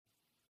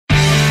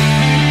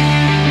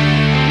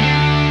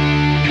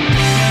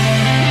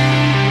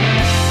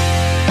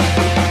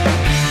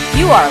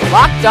are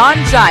Locked On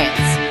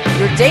Giants,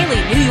 your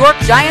daily New York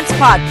Giants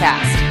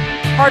podcast.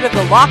 Part of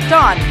the Locked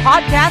On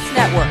Podcast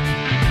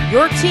Network,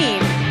 your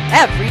team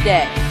every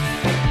day.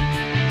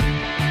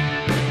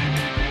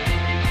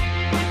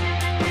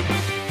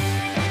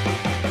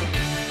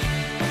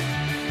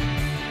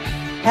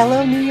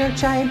 Hello, New York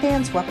Giant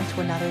fans. Welcome to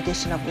another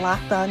edition of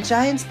Locked On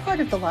Giants, part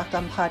of the Locked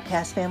On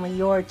Podcast family,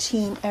 your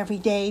team every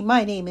day.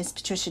 My name is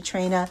Patricia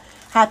Traina.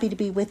 Happy to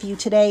be with you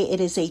today. It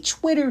is a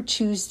Twitter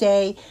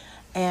Tuesday,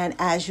 and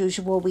as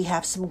usual, we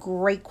have some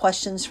great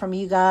questions from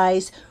you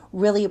guys.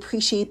 Really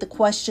appreciate the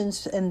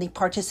questions and the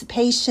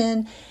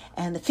participation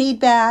and the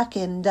feedback,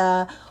 and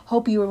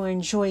hope you are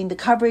enjoying the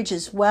coverage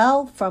as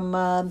well. From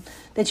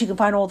that, you can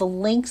find all the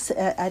links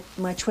at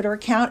my Twitter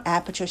account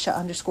at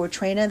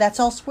Patricia_Traina. That's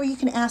also where you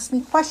can ask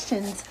me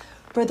questions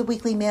for the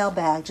weekly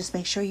mailbag. Just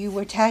make sure you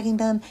were tagging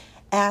them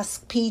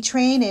Ask P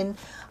Train, and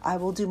I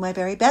will do my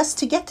very best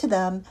to get to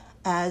them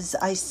as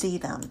I see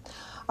them.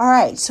 All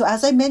right, so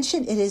as I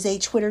mentioned, it is a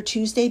Twitter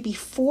Tuesday.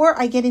 Before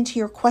I get into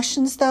your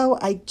questions, though,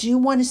 I do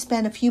want to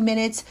spend a few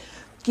minutes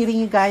giving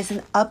you guys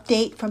an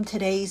update from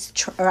today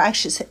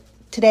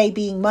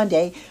being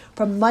Monday,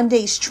 from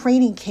Monday's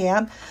training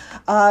camp.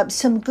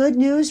 Some good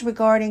news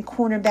regarding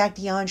cornerback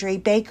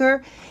DeAndre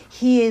Baker.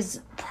 He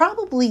is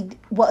probably,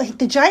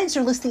 the Giants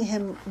are listing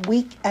him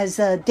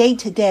day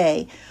to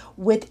day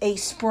with a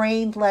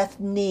sprained left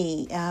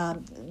knee.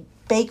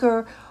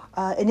 Baker,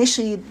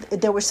 initially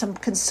there were some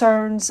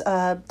concerns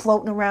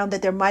floating around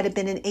that there might have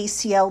been an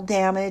ACL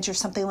damage or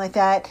something like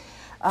that.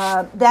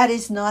 That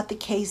is not the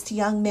case. The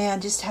young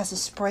man just has a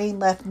sprained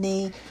left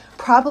knee.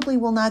 Probably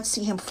will not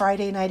see him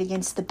Friday night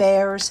against the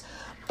Bears,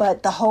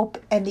 but the hope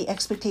and the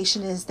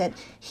expectation is that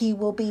he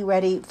will be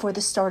ready for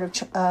the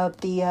start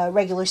of the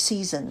regular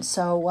season.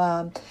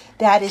 So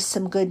that is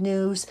some good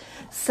news.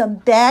 Some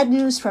bad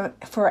news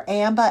for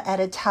Amba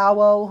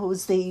Adetawo,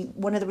 who's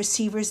one of the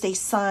receivers they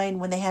signed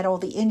when they had all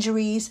the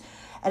injuries.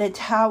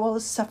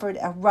 Adetawo suffered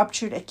a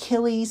ruptured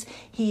Achilles.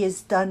 He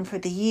is done for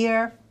the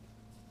year.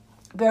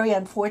 Very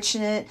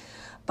unfortunate,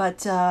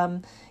 but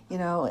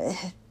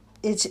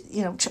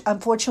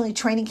unfortunately,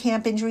 training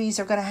camp injuries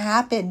are going to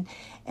happen,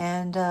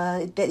 and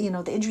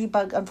the injury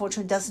bug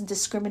unfortunately doesn't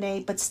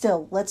discriminate. But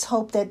still, let's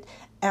hope that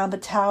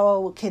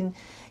Adetawo can,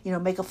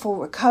 make a full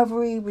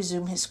recovery,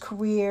 resume his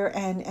career,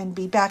 and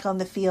be back on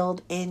the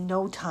field in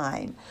no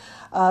time.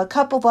 A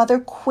couple of other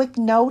quick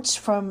notes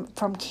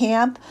from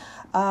camp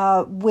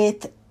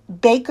with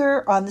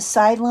Baker on the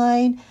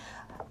sideline.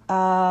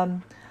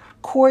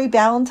 Corey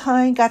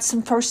Ballentine got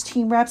some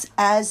first-team reps,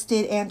 as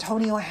did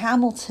Antonio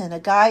Hamilton, a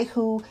guy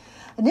who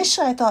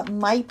initially I thought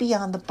might be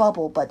on the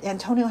bubble, but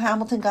Antonio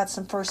Hamilton got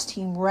some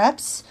first-team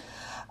reps.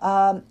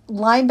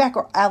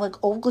 Linebacker Alec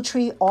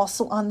Ogletree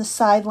also on the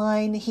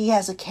sideline. He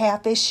has a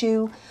calf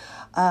issue.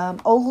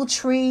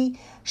 Ogletree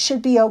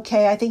should be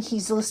okay. I think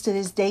he's listed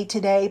as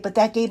day-to-day, but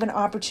that gave an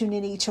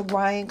opportunity to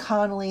Ryan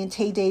Connolly and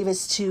Tay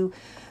Davis to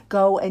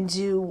go and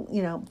do,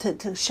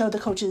 to show the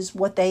coaches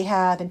what they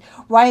have. And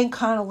Ryan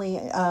Connolly,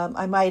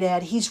 I might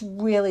add, he's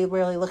really,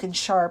 really looking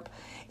sharp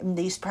in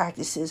these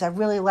practices. I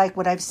really like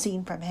what I've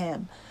seen from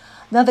him.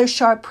 Another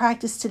sharp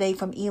practice today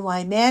from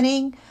Eli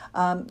Manning.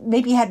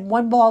 Maybe he had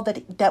one ball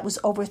that was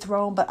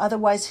overthrown, but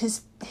otherwise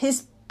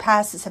his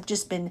passes have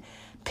just been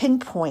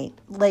pinpoint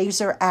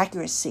laser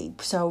accuracy.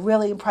 So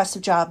really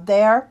impressive job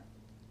there.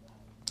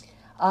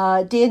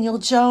 Daniel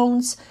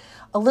Jones,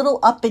 a little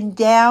up and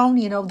down.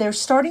 They're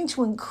starting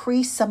to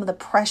increase some of the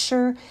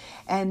pressure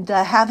and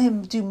have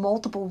him do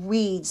multiple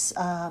reads,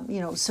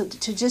 so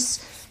to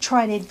just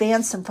try and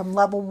advance him from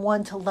level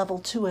 1 to level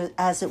 2,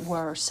 as it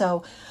were.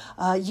 So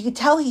you can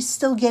tell he's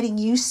still getting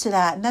used to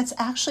that. And that's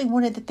actually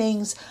one of the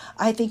things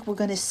I think we're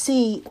going to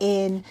see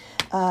in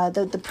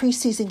the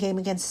preseason game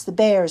against the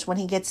Bears when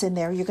he gets in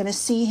there. You're going to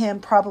see him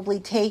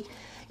probably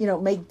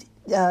make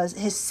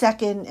his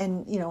second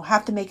and,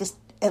 have to make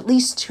at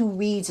least 2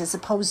 reads as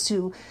opposed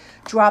to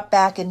drop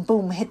back and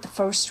boom, hit the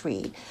first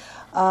read.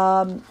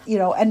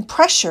 And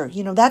pressure,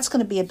 that's going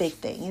to be a big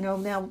thing.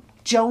 Now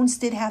Jones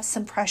did have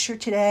some pressure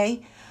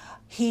today.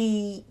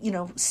 He,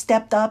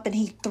 stepped up and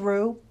he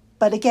threw.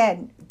 But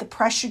again, the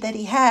pressure that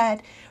he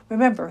had,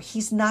 remember,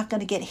 he's not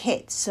going to get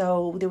hit.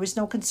 So there was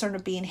no concern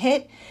of being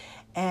hit.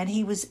 And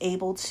he was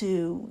able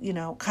to,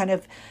 kind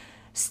of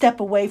step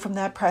away from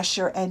that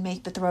pressure and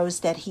make the throws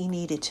that he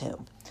needed to.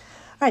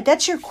 All right,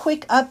 that's your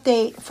quick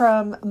update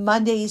from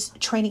Monday's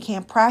training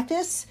camp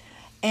practice.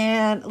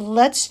 And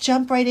let's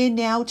jump right in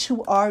now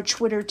to our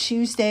Twitter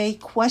Tuesday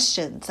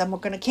questions. And we're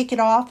going to kick it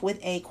off with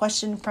a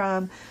question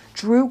from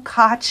Drew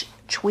Koch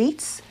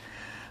Tweets,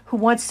 who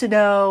wants to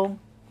know,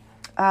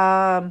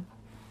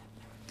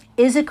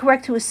 is it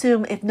correct to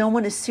assume if no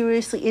one is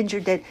seriously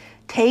injured that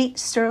Tate,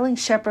 Sterling,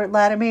 Shepard,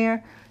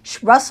 Latimer,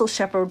 Russell,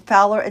 Shepard,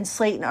 Fowler, and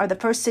Slayton are the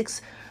first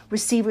 6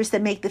 receivers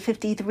that make the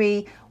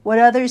 53? What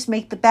others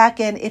make the back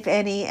end, if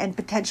any, and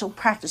potential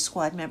practice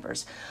squad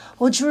members?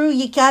 Well, Drew,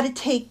 you got to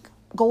take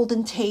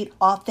Golden Tate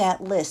off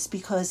that list,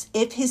 because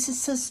if his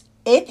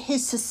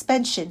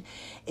suspension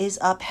is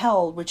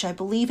upheld, which I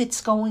believe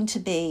it's going to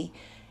be,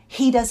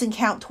 he doesn't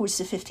count towards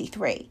the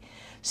 53.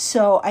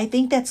 So I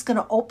think that's going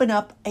to open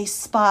up a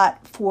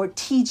spot for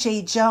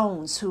TJ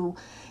Jones, who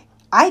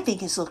I think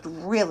has looked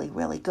really,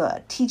 really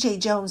good. TJ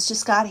Jones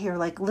just got here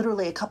like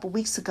literally a couple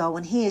weeks ago,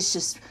 and he has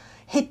just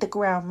hit the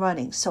ground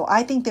running. So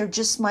I think there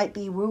just might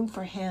be room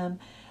for him,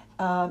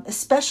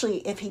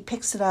 especially if he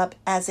picks it up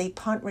as a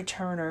punt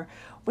returner,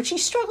 which he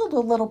struggled a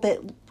little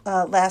bit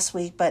last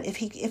week. But if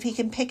he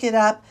can pick it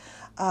up,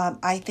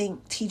 I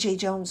think TJ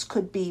Jones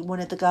could be one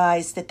of the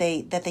guys that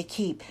they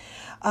keep.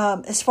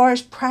 As far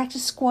as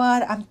practice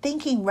squad, I'm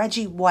thinking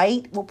Reggie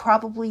White will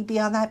probably be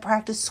on that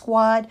practice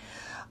squad.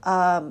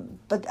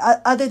 But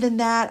other than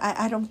that,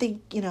 I don't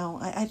think,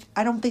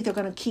 I don't think they're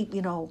going to keep,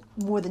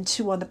 more than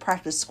 2 on the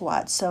practice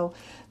squad. So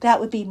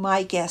that would be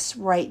my guess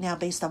right now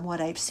based on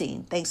what I've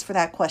seen. Thanks for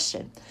that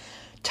question.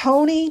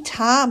 Tony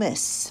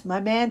Thomas,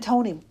 my man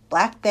Tony,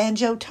 Black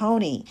Banjo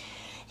Tony.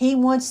 He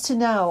wants to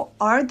know,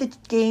 aren't the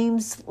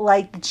games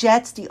like the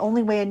Jets the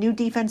only way a new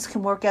defense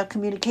can work out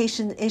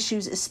communication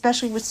issues,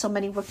 especially with so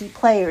many rookie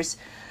players,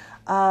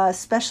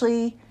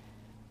 especially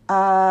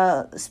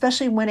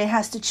when it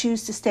has to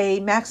choose to stay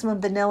maximum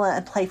vanilla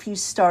and play few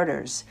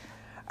starters?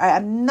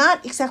 I'm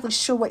not exactly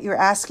sure what you're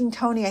asking,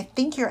 Tony. I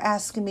think you're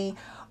asking me,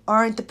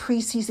 aren't the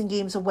preseason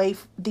games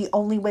the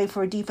only way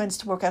for a defense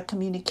to work out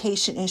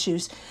communication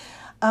issues?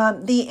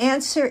 The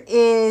answer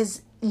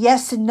is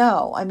yes and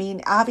no. I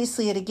mean,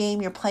 obviously at a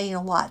game you're playing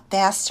a lot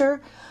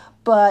faster,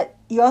 but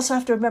you also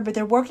have to remember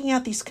they're working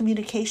out these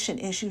communication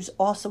issues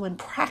also in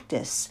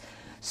practice.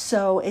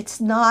 So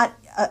it's not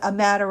a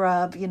matter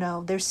of,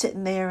 they're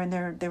sitting there and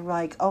they're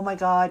like, oh my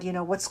God,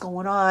 what's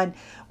going on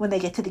when they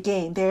get to the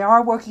game. They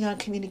are working on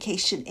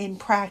communication in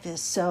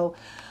practice. So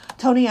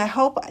Tony, I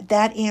hope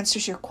that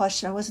answers your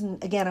question. I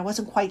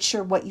wasn't quite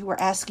sure what you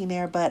were asking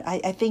there, but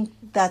I think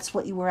that's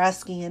what you were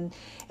asking. And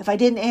if I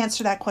didn't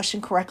answer that question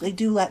correctly,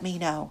 do let me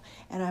know,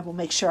 and I will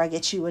make sure I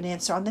get you an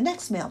answer on the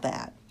next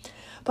mailbag.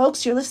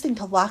 Folks, you're listening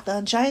to Locked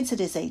On Giants. It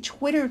is a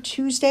Twitter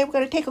Tuesday. We're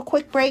going to take a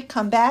quick break,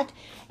 come back,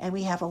 and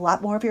we have a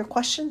lot more of your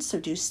questions, so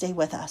do stay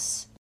with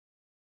us.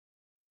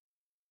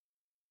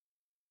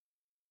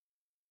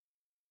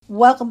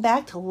 Welcome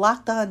back to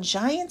Locked On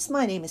Giants.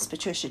 My name is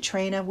Patricia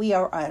Traina. We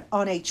are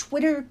on a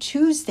Twitter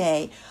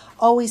Tuesday.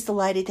 Always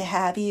delighted to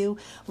have you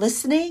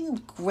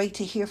listening. Great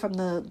to hear from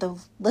the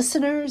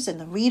listeners and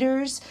the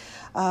readers.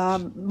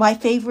 My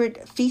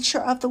favorite feature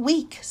of the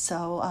week.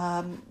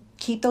 So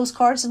keep those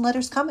cards and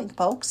letters coming,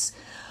 folks.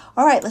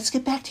 All right, let's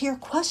get back to your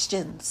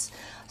questions.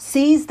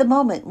 Seize the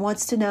Moment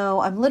wants to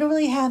know, I'm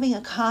literally having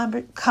a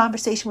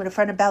conversation with a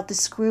friend about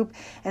this group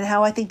and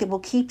how I think they will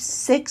keep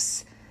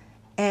 6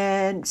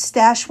 and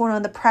stash 1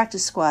 on the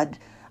practice squad.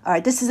 All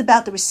right, this is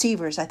about the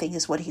receivers, I think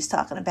is what he's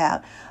talking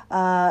about.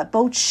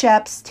 Both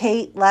Sheps,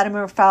 Tate,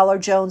 Latimer, Fowler,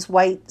 Jones,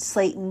 White,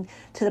 Slayton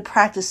to the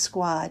practice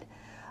squad.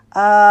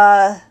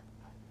 Oh,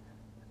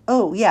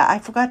 yeah, I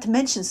forgot to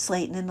mention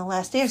Slayton in the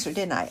last answer,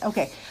 didn't I?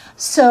 Okay,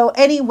 so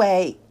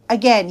anyway,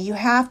 again, you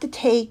have to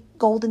take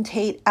Golden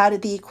Tate out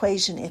of the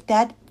equation. If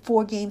that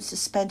 4-game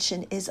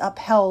suspension is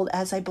upheld,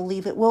 as I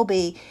believe it will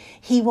be,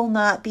 he will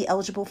not be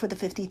eligible for the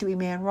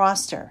 53-man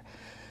roster.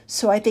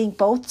 So I think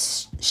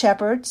both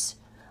Shepherds,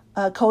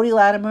 Cody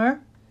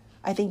Latimer,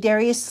 I think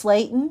Darius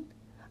Slayton,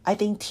 I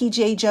think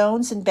TJ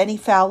Jones and Benny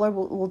Fowler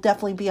will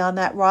definitely be on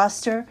that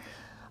roster.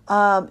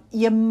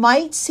 You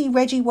might see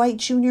Reggie White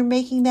Jr.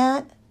 making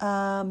that.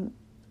 I'm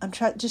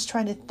just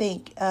trying to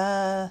think.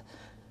 Yeah,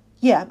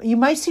 you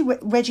might see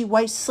Reggie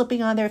White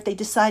slipping on there if they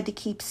decide to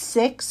keep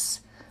 6,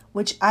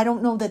 which I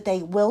don't know that they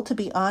will, to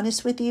be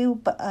honest with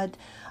you. But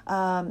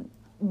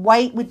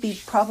White would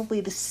be probably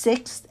the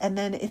 6th, and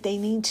then if they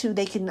need to,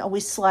 they can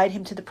always slide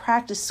him to the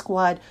practice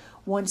squad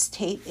once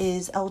Tate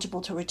is eligible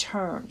to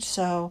return.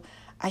 So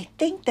I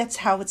think that's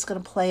how it's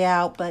going to play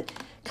out, but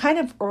kind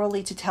of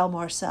early to tell,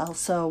 Marcel.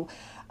 So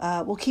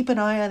we'll keep an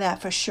eye on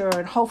that for sure,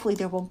 and hopefully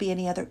there won't be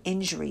any other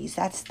injuries.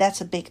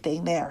 That's a big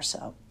thing there.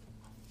 So,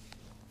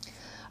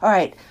 all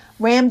right.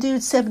 Ram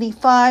Dude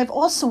 75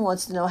 also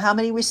wants to know how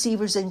many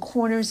receivers and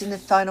corners in the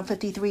final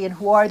 53 and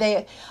who are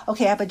they?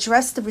 Okay, I've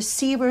addressed the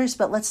receivers,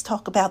 but let's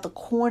talk about the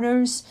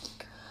corners.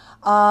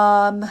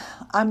 I'm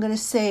going to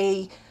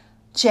say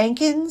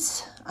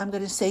Jenkins. I'm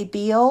going to say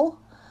Beal,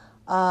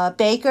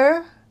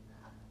 Baker,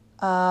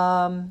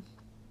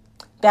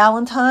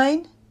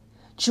 Valentine.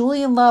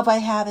 Julian Love I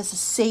have as a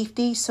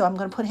safety, so I'm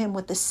going to put him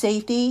with the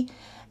safety.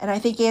 And I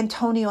think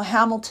Antonio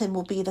Hamilton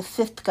will be the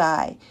 5th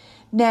guy.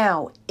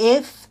 Now,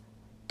 if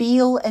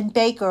Beal and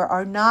Baker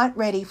are not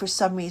ready for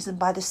some reason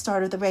by the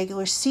start of the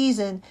regular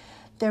season,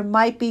 there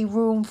might be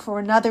room for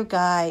another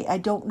guy. I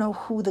don't know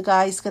who the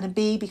guy is going to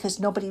be because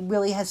nobody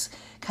really has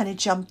kind of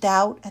jumped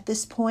out at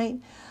this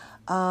point.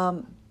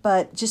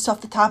 But just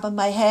off the top of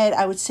my head,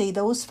 I would say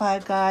those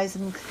 5 guys.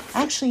 And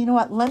actually, you know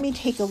what? Let me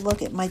take a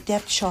look at my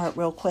depth chart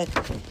real quick.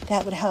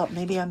 That would help.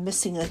 Maybe I'm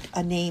missing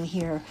a name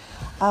here.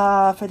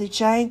 For the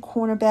Giant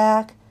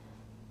cornerback,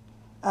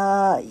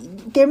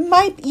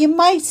 you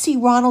might see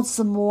Ronald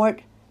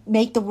Zamort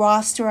make the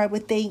roster, I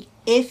would think,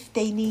 if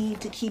they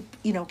need to keep,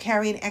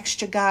 carry an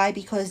extra guy,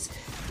 because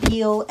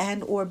Beal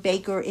and or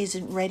Baker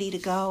isn't ready to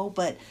go,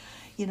 but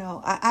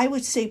I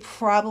would say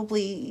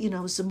probably,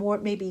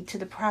 Zamort maybe to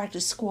the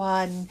practice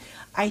squad. And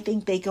I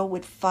think they go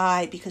with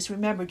 5 because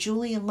remember,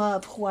 Julian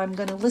Love, who I'm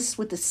going to list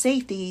with the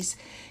safeties,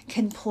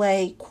 can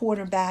play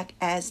quarterback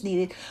as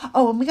needed.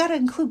 Oh, and we got to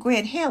include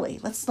Grant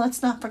Haley. Let's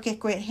not forget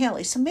Grant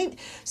Haley.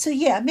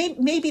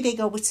 Maybe they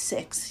go with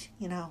 6.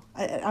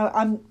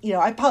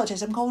 I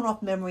apologize. I'm going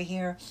off memory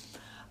here.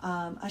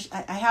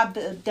 I have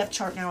the depth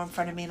chart now in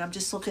front of me, and I'm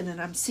just looking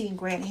and I'm seeing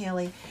Grant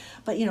Haley,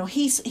 but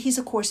he's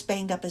of course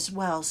banged up as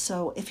well.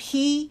 So if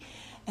he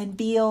and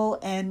Beal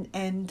and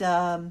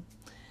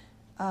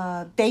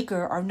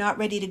Baker are not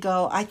ready to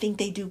go, I think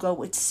they do go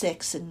with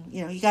 6, and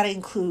you got to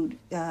include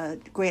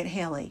Grant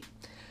Haley.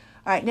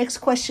 All right, next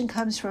question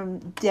comes from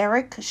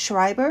Derek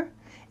Schreiber.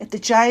 If the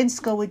Giants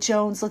go with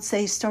Jones, let's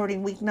say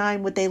starting week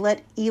 9, would they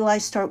let Eli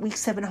start week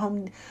 7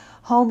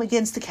 home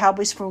against the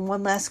Cowboys for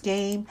one last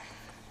game?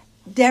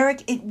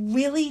 Derek, it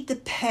really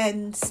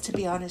depends, to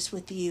be honest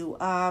with you.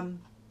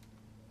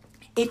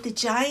 If the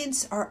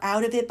Giants are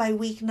out of it by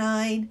week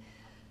 9,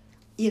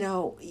 you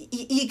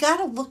got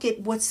to look at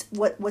what's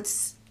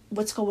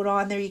going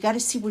on there. You got to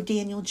see where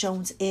Daniel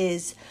Jones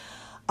is.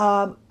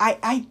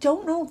 I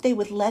don't know if they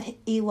would let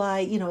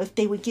Eli, if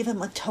they would give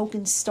him a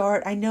token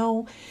start. I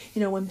know,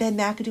 when Ben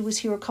McAdoo was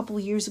here a couple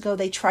of years ago,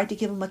 they tried to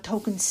give him a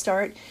token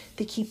start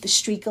to keep the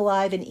streak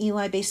alive, and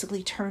Eli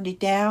basically turned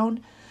it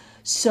down.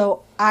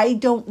 So I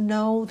don't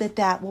know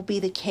that will be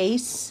the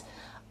case.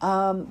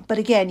 But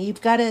again, you've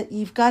got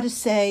to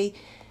say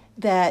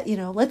that,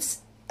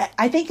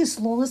 I think as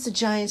long as the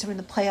Giants are in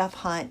the playoff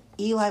hunt,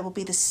 Eli will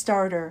be the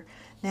starter.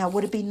 Now,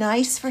 would it be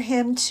nice for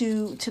him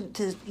to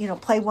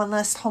play one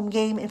last home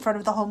game in front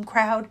of the home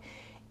crowd?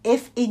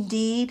 If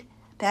indeed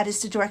that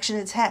is the direction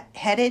it's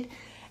headed,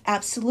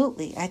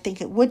 absolutely. I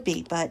think it would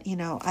be. But,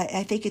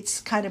 I think it's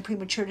kind of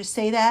premature to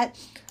say that.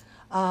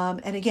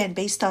 And again,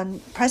 based on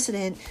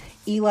precedent,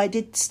 Eli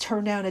did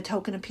turn down a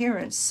token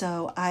appearance,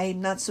 so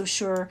I'm not so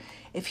sure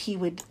if he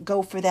would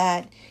go for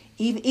that,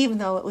 even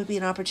though it would be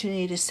an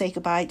opportunity to say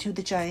goodbye to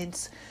the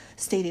Giants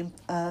Stadium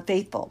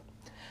faithful.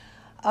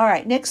 All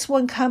right, next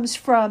one comes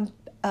from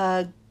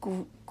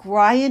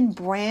Brian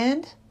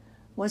Brand.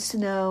 Wants to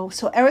know,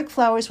 so Eric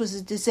Flowers was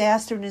a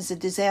disaster and is a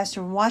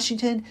disaster in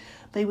Washington,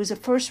 but he was a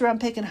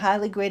first-round pick and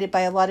highly graded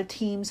by a lot of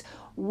teams.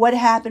 What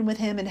happened with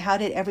him and how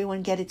did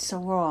everyone get it so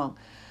wrong?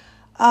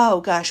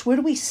 Oh, gosh, where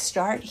do we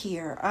start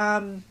here?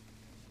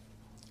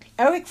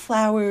 Eric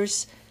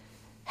Flowers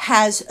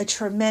has a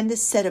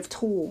tremendous set of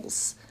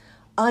tools.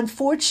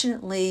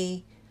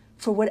 Unfortunately,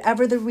 for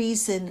whatever the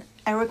reason,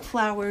 Eric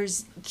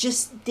Flowers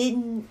just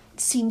didn't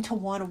seem to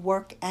want to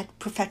work at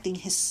perfecting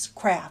his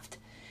craft.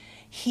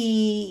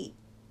 He,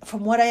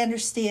 from what I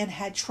understand,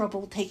 had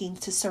trouble taking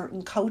to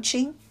certain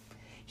coaching.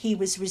 He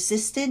was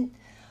resistant.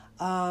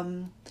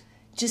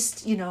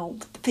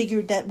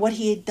 Figured that what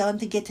he had done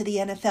to get to the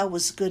NFL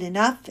was good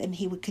enough and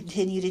he would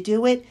continue to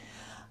do it.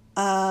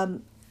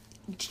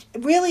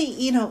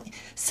 Really,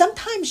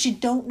 sometimes you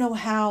don't know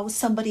how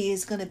somebody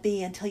is going to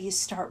be until you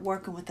start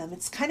working with them.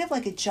 It's kind of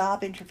like a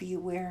job interview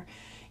where,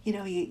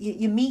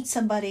 you meet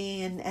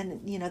somebody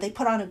and they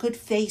put on a good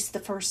face the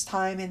first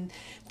time and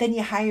then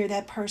you hire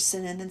that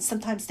person and then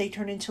sometimes they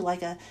turn into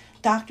like a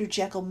Dr.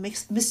 Jekyll,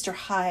 Mr.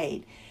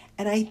 Hyde.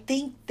 And I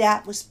think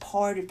that was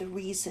part of the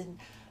reason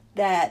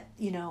that,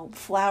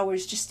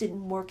 Flowers just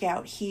didn't work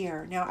out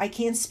here. Now, I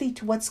can't speak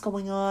to what's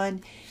going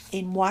on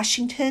in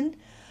Washington,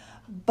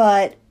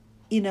 but,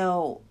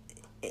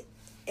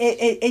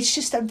 it's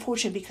just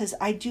unfortunate because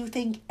I do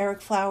think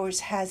Eric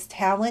Flowers has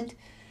talent.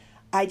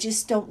 I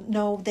just don't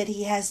know that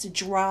he has the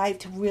drive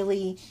to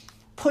really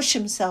push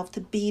himself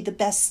to be the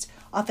best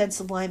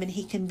offensive lineman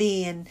he can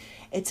be. And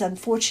it's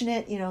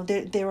unfortunate,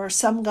 there are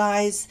some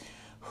guys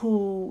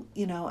who,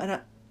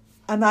 and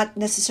I'm not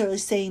necessarily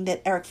saying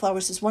that Eric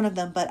Flowers is one of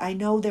them, but I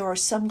know there are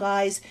some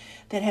guys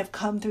that have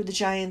come through the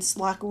Giants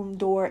locker room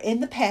door in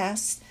the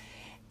past,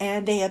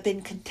 and they have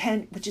been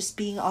content with just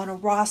being on a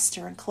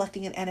roster and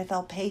collecting an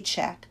NFL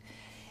paycheck.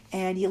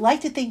 And you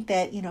like to think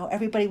that,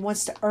 everybody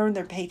wants to earn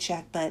their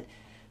paycheck, but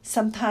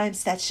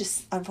sometimes that's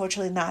just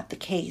unfortunately not the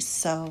case.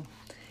 So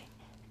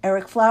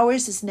Eric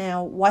Flowers is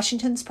now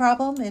Washington's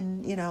problem,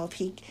 and if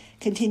he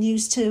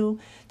continues to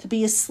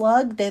be a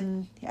slug,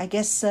 then I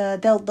guess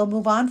they'll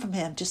move on from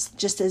him,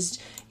 just as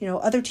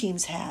other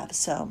teams have.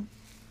 So,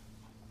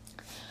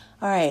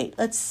 all right,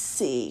 let's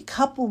see, a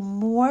couple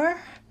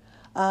more.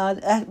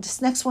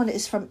 This next one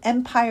is from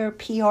Empire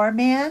PR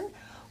Man,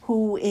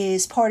 who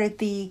is part of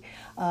the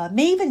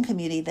Maven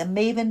community, the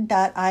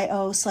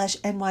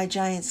maven.io/NY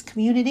Giants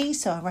community.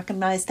 So I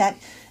recognize that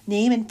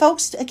name. And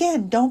folks,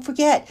 again, don't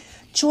forget,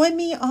 join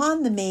me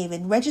on the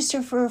Maven.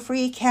 Register for a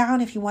free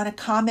account if you want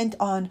to comment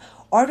on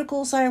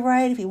articles I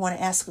write, if you want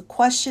to ask a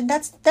question.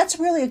 That's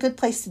really a good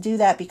place to do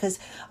that because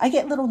I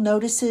get little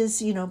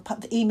notices,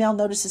 email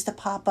notices to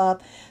pop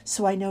up,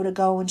 so I know to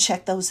go and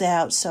check those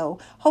out. So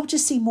hope to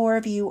see more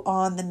of you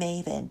on the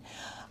Maven.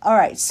 All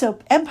right, so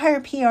Empire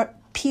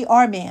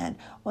PR Man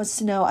wants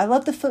to know, I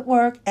love the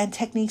footwork and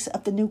techniques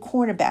of the new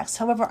cornerbacks.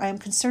 However, I am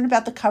concerned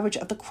about the coverage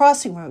of the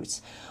crossing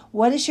routes.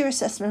 What is your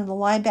assessment of the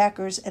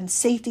linebackers and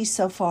safeties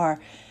so far?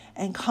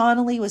 And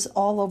Connolly was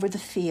all over the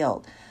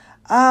field.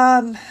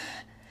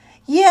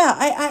 Yeah,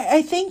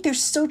 I think they're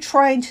still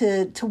trying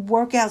to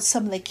work out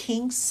some of the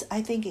kinks,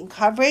 I think, in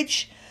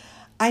coverage.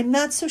 I'm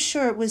not so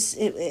sure it was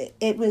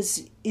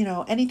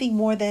anything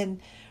more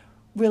than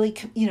really,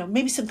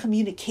 maybe some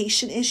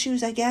communication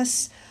issues, I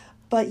guess.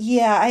 But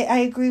yeah, I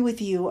agree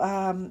with you.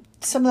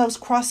 Some of those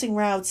crossing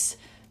routes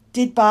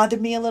did bother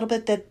me a little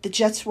bit, that the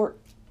Jets were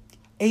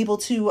able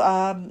to,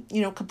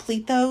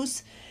 complete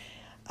those.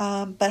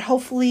 But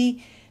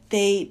hopefully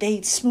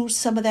they smooth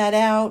some of that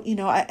out.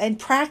 In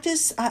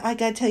practice, I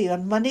got to tell you,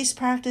 on Monday's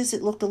practice,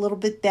 it looked a little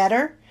bit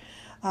better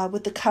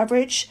with the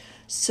coverage.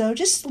 So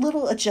just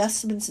little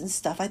adjustments and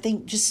stuff. I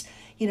think just,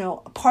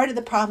 part of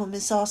the problem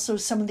is also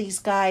some of these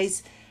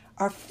guys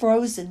are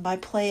frozen by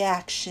play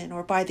action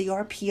or by the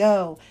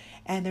RPO,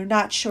 and they're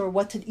not sure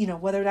what to,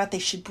 whether or not they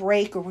should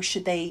break or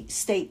should they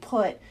stay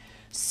put.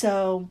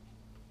 So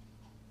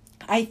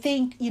I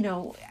think,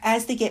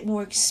 as they get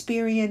more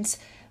experience,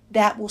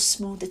 that will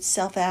smooth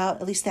itself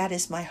out. At least that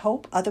is my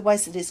hope.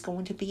 Otherwise, it is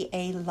going to be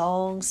a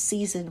long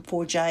season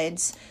for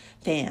Giants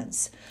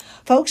fans.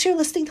 Folks, you're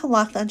listening to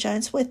Locked On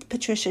Giants with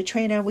Patricia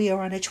Traina. We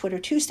are on a Twitter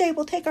Tuesday.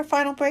 We'll take our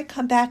final break,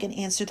 come back, and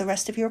answer the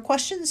rest of your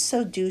questions,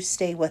 so do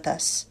stay with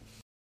us.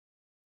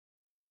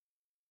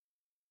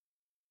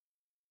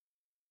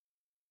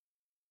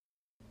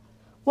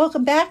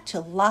 Welcome back to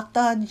Locked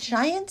On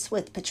Giants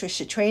with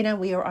Patricia Traina.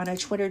 We are on a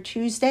Twitter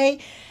Tuesday,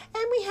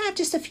 and we have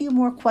just a few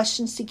more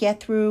questions to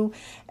get through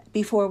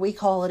before we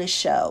call it a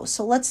show.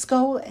 So let's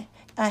go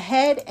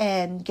ahead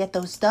and get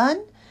those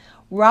done.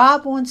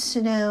 Rob wants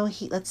to know,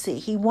 he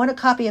won a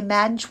copy of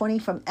Madden 20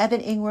 from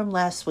Evan Ingram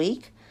last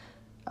week.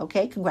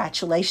 Okay,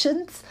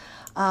 congratulations.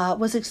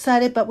 Was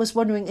excited, but was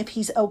wondering if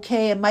he's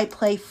okay and might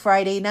play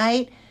Friday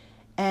night.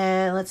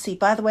 And let's see,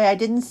 by the way, I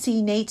didn't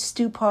see Nate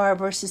Stupar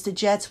versus the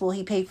Jets. Will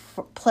he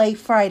play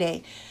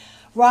Friday?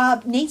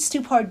 Rob, Nate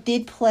Stupar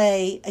did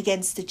play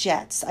against the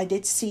Jets. I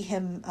did see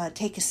him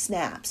take a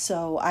snap.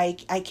 So I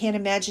can't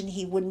imagine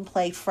he wouldn't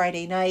play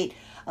Friday night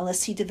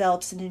unless he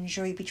develops an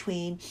injury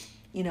between,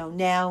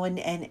 now and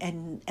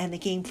the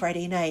game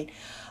Friday night.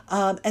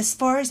 As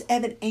far as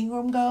Evan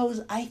Ingram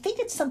goes, I think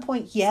at some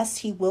point, yes,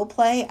 he will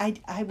play.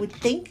 I would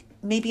think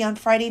maybe on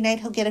Friday night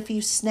he'll get a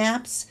few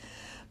snaps.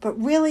 But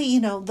really,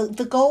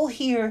 the goal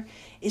here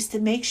is to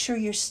make sure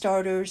your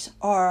starters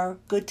are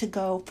good to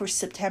go for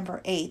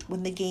September 8th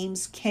when the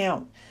games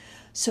count.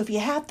 So if you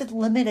have to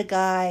limit a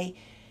guy,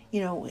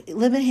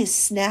 limit his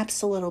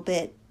snaps a little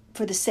bit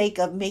for the sake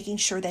of making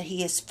sure that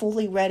he is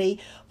fully ready,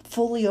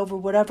 fully over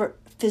whatever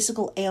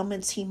physical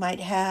ailments he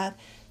might have,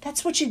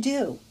 that's what you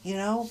do.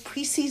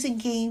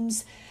 Preseason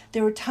games,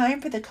 there are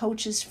time for the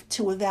coaches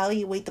to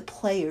evaluate the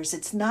players.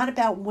 It's not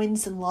about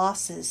wins and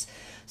losses.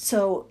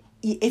 So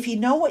if you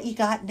know what you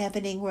got in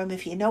Evan Ingram,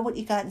 if you know what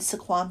you got in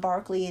Saquon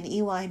Barkley and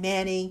Eli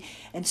Manning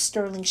and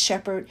Sterling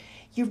Shepard,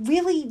 you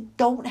really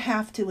don't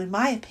have to, in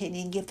my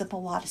opinion, give them a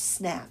lot of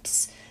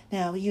snaps.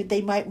 Now,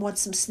 they might want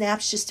some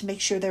snaps just to make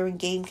sure they're in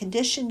game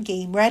condition,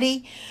 game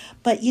ready,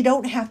 but you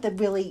don't have to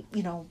really,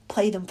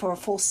 play them for a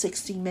full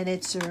 60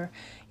 minutes or,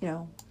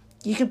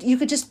 you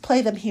could just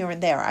play them here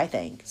and there, I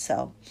think.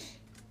 So,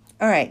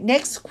 all right,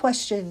 next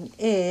question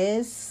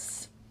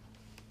is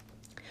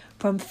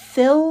from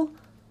Phil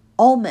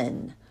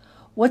Ullman.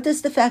 What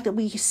does the fact that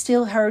we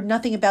still heard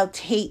nothing about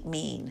Tate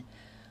mean?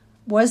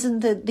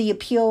 Wasn't the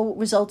appeal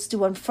results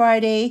due on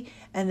Friday?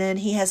 And then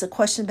he has a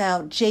question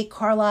about Jake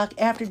Carlock.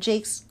 After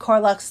Jake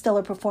Carlock's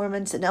stellar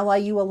performance, an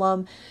LIU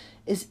alum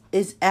is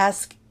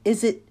asking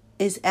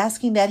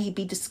that he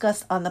be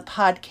discussed on the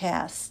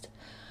podcast.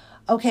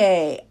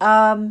 Okay,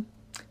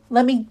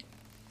 let me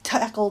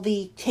tackle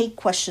the Tate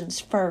questions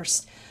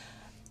first.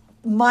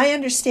 My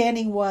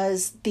understanding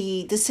was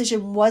the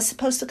decision was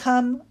supposed to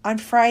come on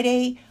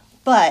Friday,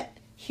 but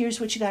here's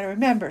what you got to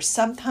remember.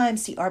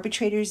 Sometimes the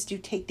arbitrators do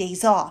take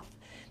days off.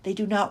 They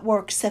do not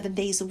work 7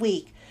 days a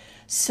week.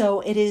 So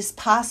it is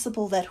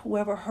possible that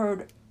whoever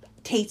heard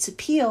Tate's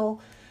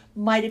appeal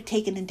might have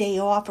taken a day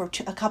off or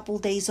a couple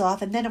of days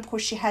off. And then, of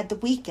course, you had the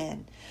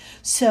weekend.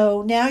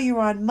 So now you're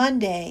on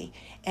Monday,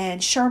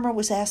 and Shermer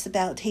was asked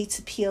about Tate's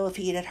appeal, if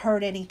he had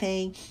heard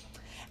anything.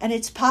 And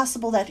it's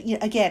possible that,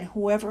 again,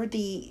 whoever heard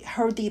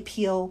the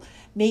appeal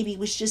maybe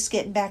was just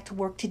getting back to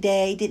work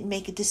today, didn't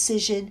make a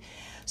decision.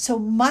 So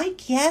my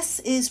guess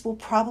is we'll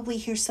probably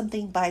hear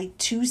something by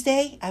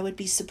Tuesday. I would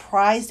be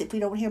surprised if we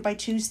don't hear by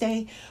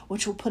Tuesday,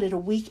 which will put it a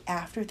week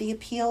after the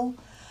appeal.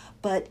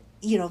 But,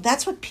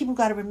 that's what people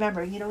got to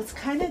remember. It's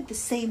kind of the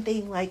same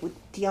thing like with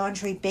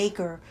DeAndre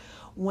Baker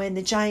when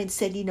the Giants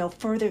said,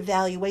 further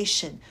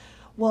evaluation.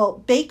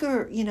 Well,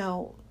 Baker,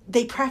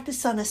 they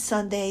practiced on a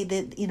Sunday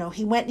that,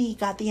 he went and he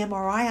got the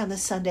MRI on the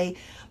Sunday,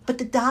 but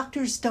the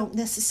doctors don't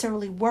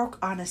necessarily work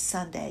on a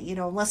Sunday,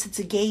 unless it's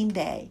a game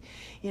day,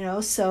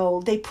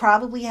 so they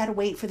probably had to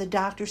wait for the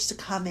doctors to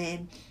come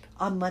in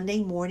on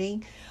Monday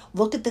morning,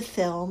 look at the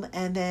film,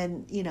 and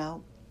then,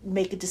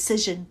 make a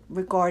decision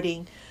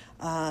regarding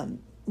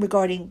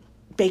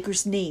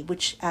Baker's knee,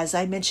 which, as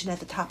I mentioned at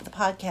the top of the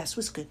podcast,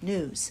 was good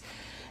news.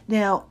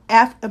 Now,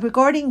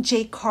 regarding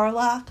Jake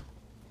Carlock,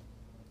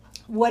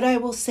 what I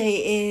will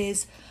say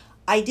is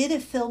I did a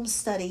film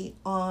study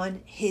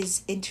on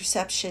his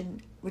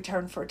interception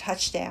return for a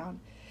touchdown.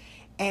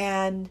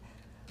 And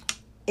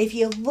if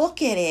you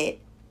look at it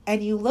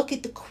and you look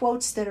at the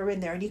quotes that are in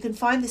there, and you can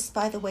find this,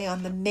 by the way,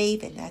 on the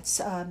Maven. That's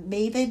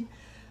Maven,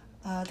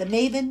 the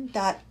maven.io/NY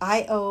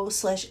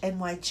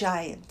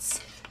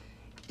Giants.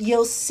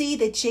 You'll see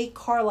that Jake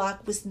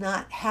Carlock was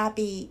not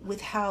happy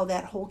with how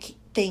that whole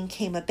thing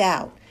came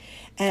about.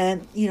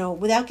 And,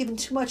 without giving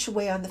too much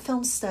away on the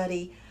film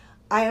study,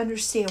 I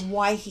understand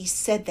why he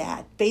said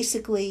that.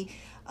 Basically,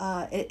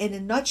 in a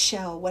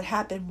nutshell, what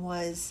happened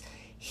was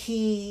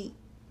he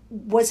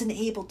wasn't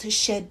able to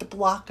shed the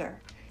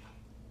blocker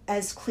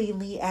as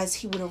cleanly as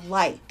he would have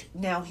liked.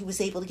 Now, he was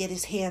able to get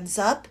his hands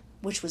up,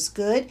 which was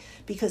good,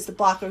 because the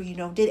blocker,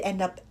 did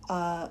end up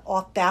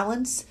off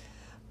balance.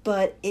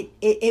 But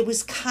it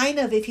was kind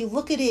of, if you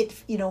look at it,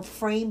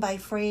 frame by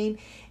frame,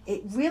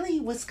 it really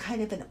was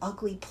kind of an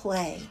ugly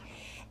play.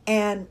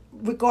 And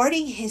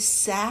regarding his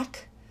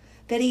sack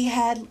that he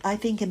had, I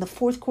think in the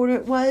fourth quarter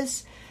it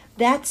was,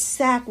 that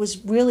sack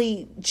was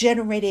really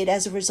generated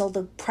as a result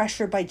of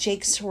pressure by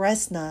Jake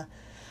Ceresna.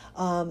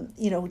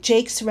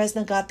 Jake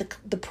Ceresna got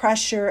the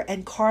pressure,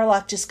 and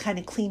Carlock just kind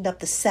of cleaned up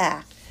the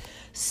sack.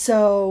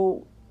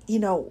 So,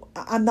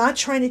 I'm not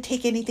trying to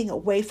take anything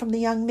away from the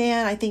young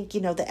man. I think,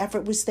 the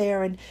effort was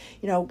there, and,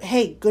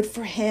 hey, good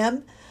for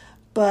him.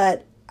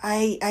 But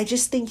I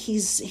just think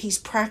he's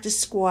practice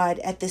squad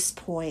at this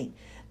point.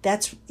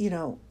 That's,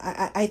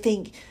 I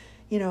think,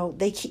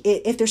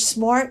 if they're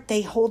smart,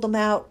 they hold them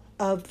out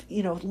of,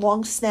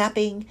 long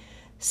snapping,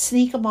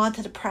 sneak them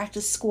onto the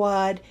practice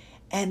squad,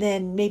 and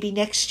then maybe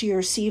next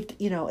year see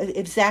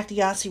if Zach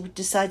DeOssie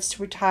decides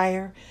to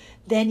retire,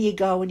 then you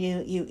go and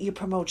you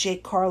promote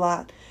Jake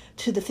Carlock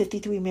to the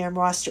 53-man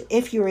roster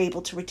if you're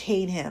able to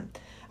retain him.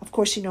 Of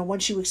course,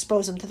 once you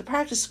expose him to the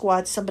practice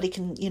squad, somebody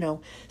can,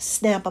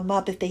 snap him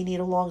up if they need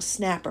a long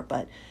snapper.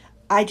 But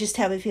I just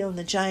have a feeling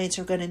the Giants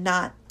are going to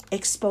not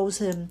expose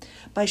him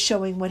by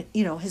showing what,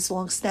 his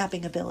long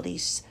snapping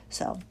abilities.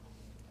 So,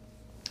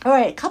 all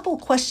right, a couple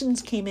of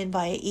questions came in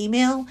via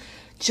email.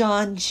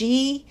 John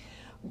G.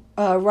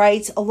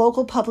 Writes, a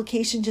local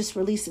publication just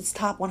released its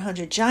top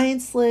 100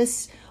 Giants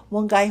list.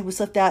 One guy who was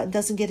left out and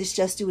doesn't get his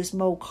just due is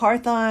Mo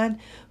Carthon,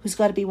 who's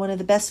got to be one of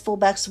the best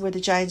fullbacks to wear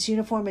the Giants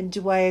uniform, and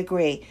do I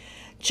agree?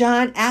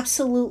 John,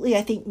 absolutely.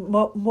 I think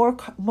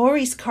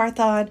Maurice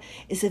Carthon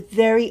is a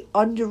very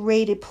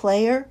underrated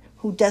player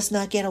who does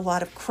not get a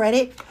lot of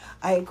credit.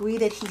 I agree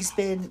that he's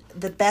been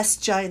the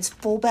best Giants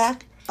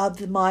fullback of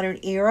the modern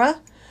era.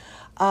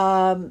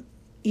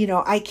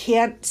 I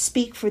can't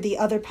speak for the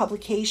other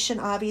publication,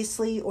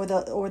 obviously, or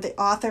the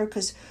author,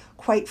 because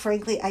quite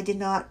frankly, I did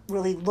not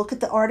really look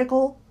at the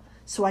article,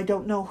 so I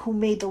don't know who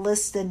made the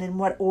list and in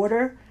what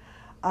order.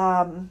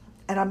 And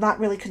I'm not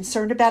really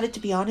concerned about it, to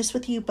be honest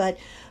with you. But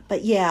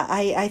yeah,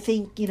 I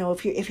think,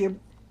 if you're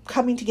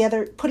putting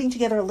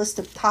together a list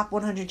of top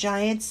 100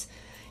 Giants,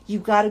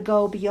 you've got to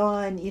go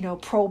beyond,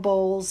 Pro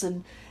Bowls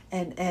and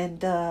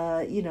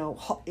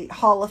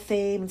Hall of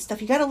Fame and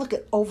stuff. You got to look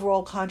at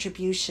overall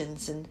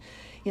contributions, and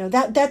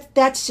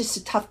that's just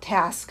a tough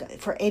task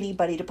for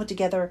anybody to put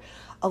together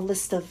a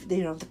list of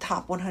the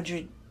top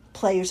 100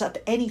 players of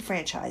any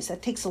franchise.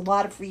 That takes a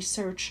lot of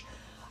research,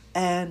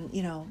 and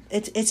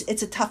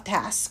it's a tough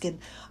task. And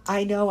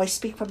I know I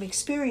speak from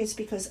experience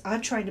because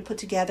I'm trying to put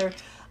together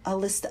a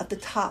list of the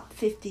top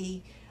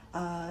 50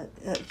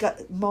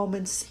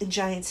 moments in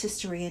Giants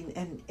history,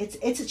 and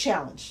it's a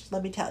challenge,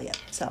 let me tell you.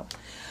 So,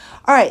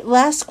 all right,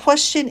 last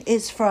question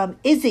is from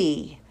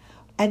Izzy.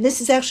 And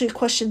this is actually a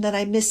question that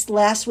I missed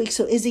last week.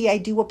 So, Izzy, I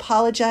do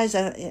apologize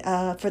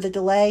for the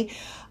delay,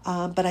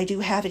 but I do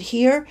have it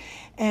here.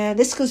 And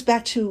this goes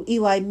back to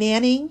Eli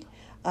Manning.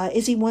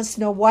 Izzy wants to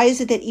know, why is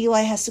it that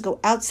Eli has to go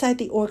outside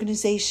the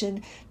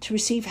organization to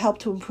receive help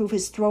to improve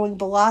his throwing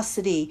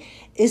velocity?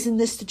 Isn't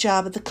this the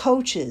job of the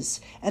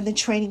coaches and the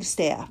training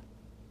staff?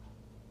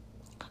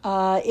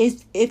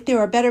 If there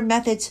are better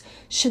methods,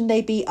 shouldn't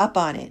they be up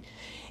on it?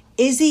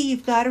 Izzy,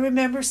 you've got to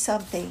remember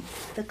something.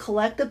 The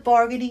collective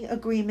bargaining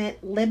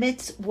agreement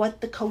limits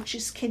what the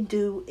coaches can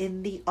do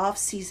in the off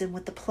season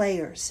with the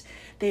players.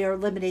 They are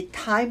limited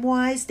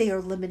time-wise. They are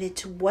limited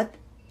to what,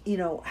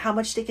 how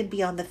much they can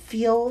be on the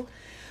field.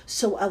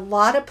 So a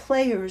lot of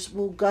players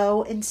will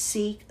go and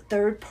seek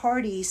third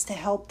parties to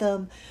help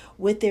them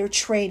with their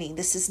training.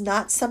 This is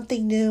not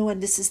something new,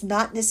 and this is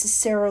not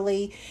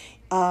necessarily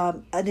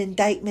an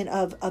indictment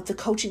of the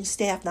coaching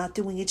staff not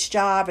doing its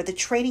job or the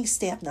training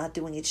staff not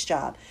doing its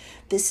job.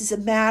 This is a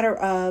matter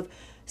of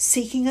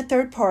seeking a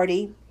third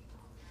party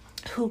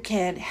who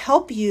can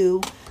help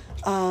you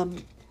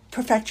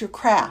perfect your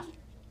craft.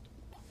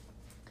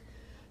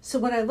 So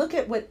when I look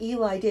at what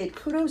Eli did,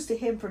 kudos to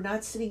him for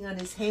not sitting on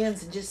his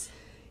hands and just,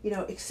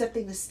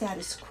 accepting the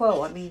status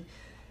quo. I mean,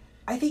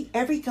 I think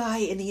every guy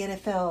in the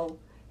NFL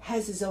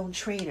has his own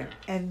trainer.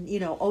 And,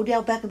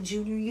 Odell Beckham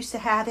Jr. used to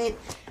have it.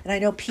 And I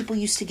know people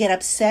used to get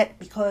upset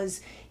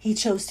because he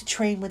chose to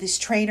train with his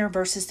trainer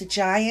versus the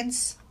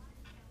Giants.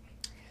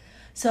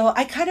 So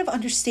I kind of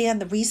understand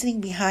the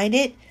reasoning behind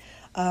it.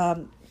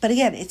 But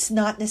again, it's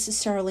not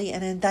necessarily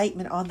an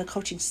indictment on the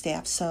coaching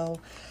staff. So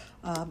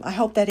I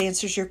hope that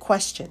answers your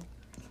question.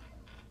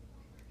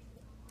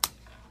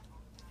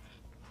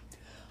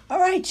 All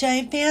right,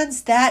 Giant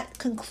fans, that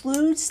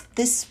concludes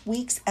this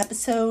week's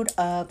episode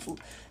of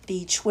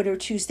the Twitter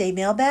Tuesday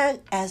Mailbag.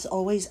 As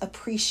always,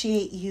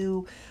 appreciate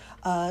you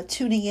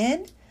tuning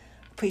in.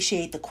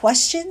 Appreciate the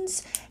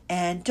questions.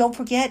 And don't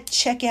forget,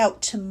 check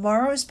out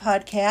tomorrow's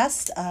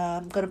podcast.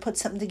 I'm going to put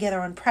something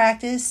together on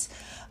practice.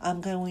 I'm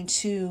going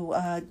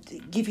to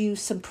give you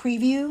some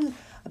preview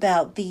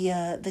about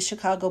the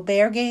Chicago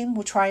Bear game.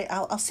 We'll try.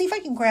 I'll see if I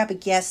can grab a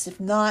guest. If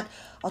not,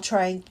 I'll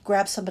try and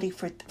grab somebody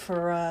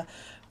for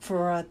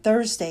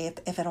Thursday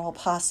if at all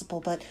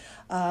possible. But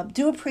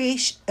do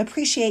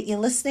appreciate you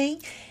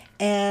listening,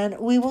 and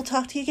we will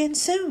talk to you again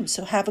soon.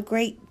 So have a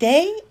great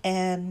day,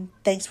 and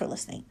thanks for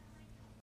listening.